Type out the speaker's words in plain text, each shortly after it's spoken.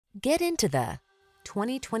Get into the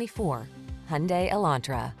 2024 Hyundai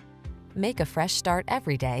Elantra. Make a fresh start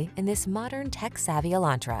every day in this modern tech-savvy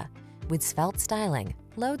Elantra. With svelte styling,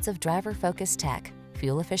 loads of driver-focused tech,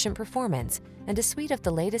 fuel-efficient performance, and a suite of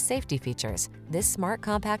the latest safety features, this smart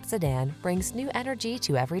compact sedan brings new energy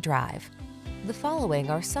to every drive. The following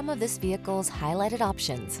are some of this vehicle's highlighted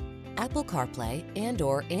options: Apple CarPlay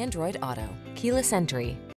and/or Android Auto, keyless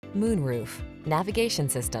entry, moonroof, navigation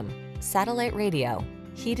system, satellite radio,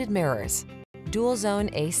 heated mirrors, dual zone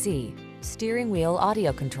AC, steering wheel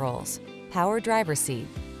audio controls, power driver seat,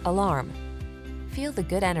 alarm. Feel the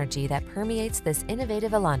good energy that permeates this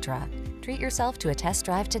innovative Elantra. Treat yourself to a test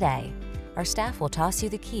drive today. Our staff will toss you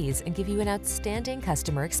the keys and give you an outstanding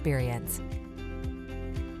customer experience.